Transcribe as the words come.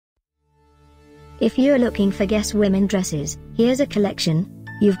If you're looking for Guess women dresses, here's a collection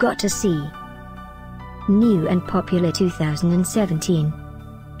you've got to see. New and popular 2017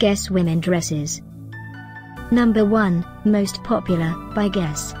 Guess women dresses. Number 1, most popular, by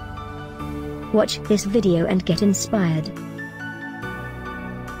Guess. Watch this video and get inspired.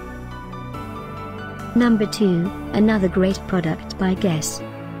 Number 2, another great product by Guess.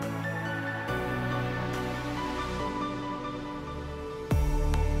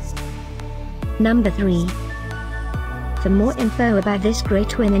 Number 3. For more info about this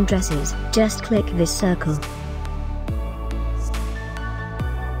great women dresses, just click this circle.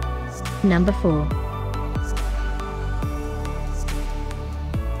 Number 4.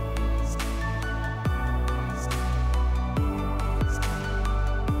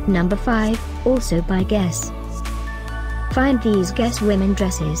 Number 5, also by Guess. Find these Guess women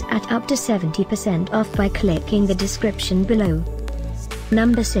dresses at up to 70% off by clicking the description below.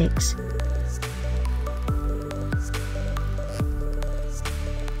 Number 6.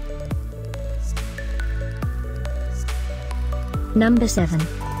 Number 7.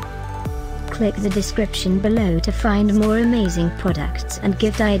 Click the description below to find more amazing products and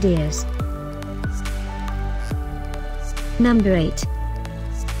gift ideas. Number 8.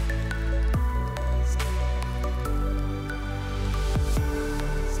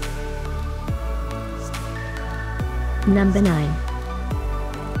 Number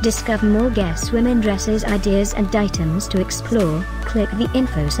 9. Discover more Guess women dresses ideas and items to explore, click the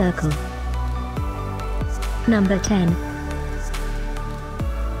info circle. Number 10.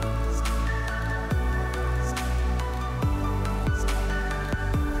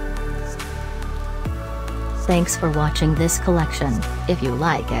 Thanks for watching this collection. If you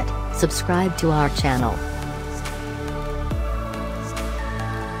like it, subscribe to our channel.